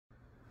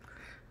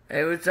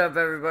Hey, what's up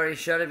everybody?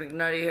 Shuddy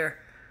McNutty here.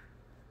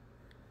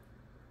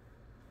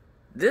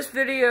 This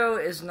video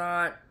is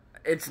not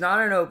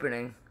an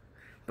opening,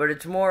 but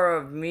it's more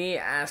of me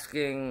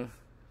asking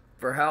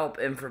for help,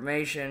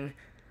 information,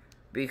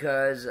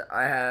 because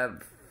I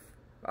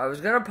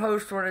was gonna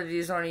post one of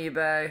these on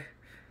eBay.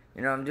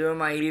 You know, I'm doing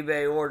my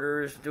eBay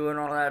orders, doing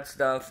all that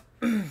stuff.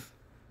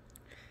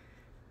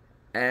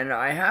 And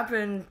I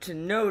happened to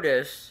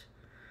notice,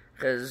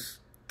 because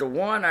the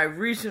one I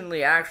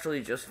recently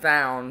actually just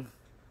found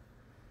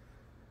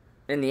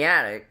in the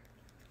attic,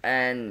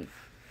 and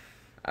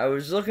I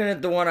was looking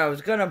at the one I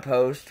was gonna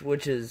post,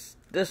 which is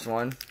this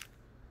one.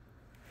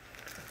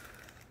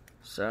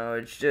 So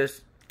it's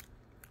just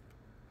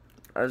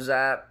a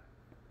Zap,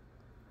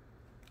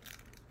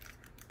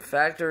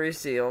 factory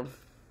sealed,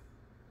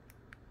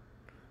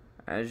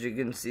 as you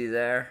can see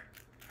there.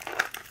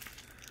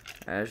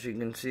 As you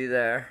can see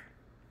there.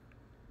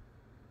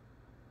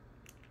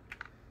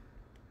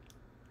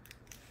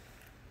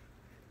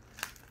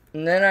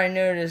 And then I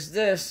noticed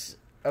this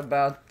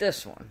about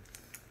this one,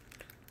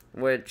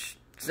 which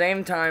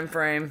same time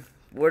frame,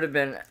 would have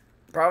been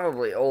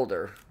probably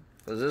older,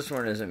 because this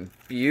one is in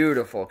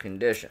beautiful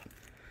condition.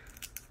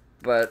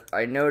 But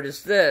I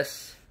noticed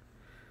this,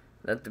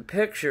 that the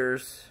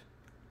pictures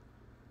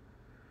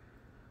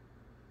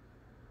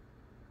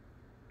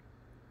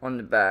on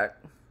the back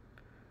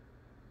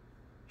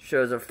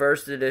shows a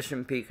first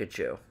edition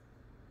Pikachu,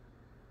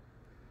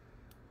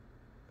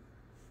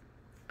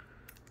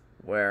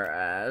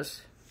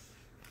 whereas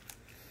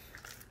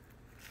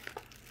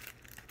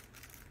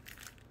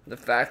the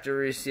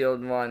factory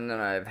sealed one that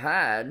I've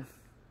had,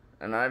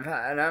 and I've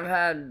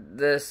had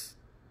this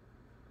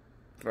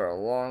for a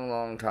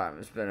long time.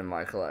 It's been in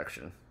my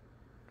collection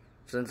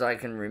since I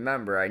can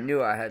remember. I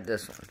knew I had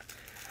this one.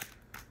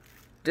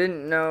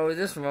 Didn't know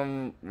this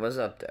one was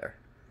up there.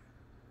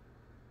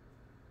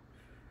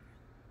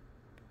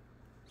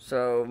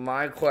 So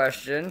my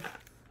question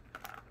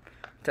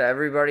to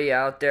everybody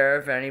out there,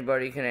 if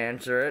anybody can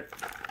answer it,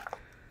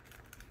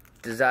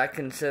 does I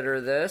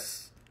consider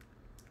this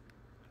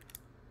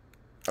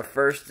a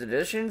first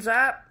edition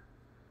Zap?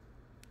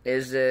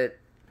 Is it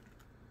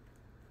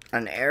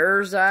an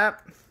error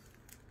Zap?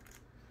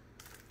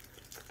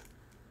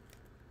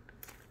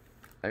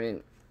 I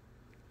mean,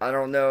 I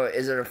don't know.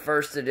 Is it a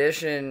first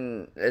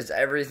edition? Is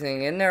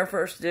everything in there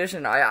first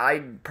edition?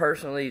 I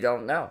personally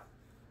don't know.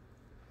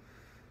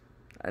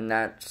 And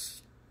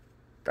that's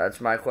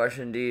my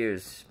question to you.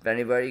 If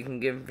anybody can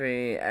give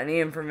me any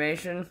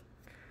information,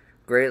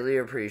 greatly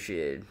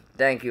appreciated.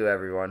 Thank you,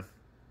 everyone.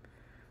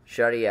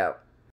 Shuddy out.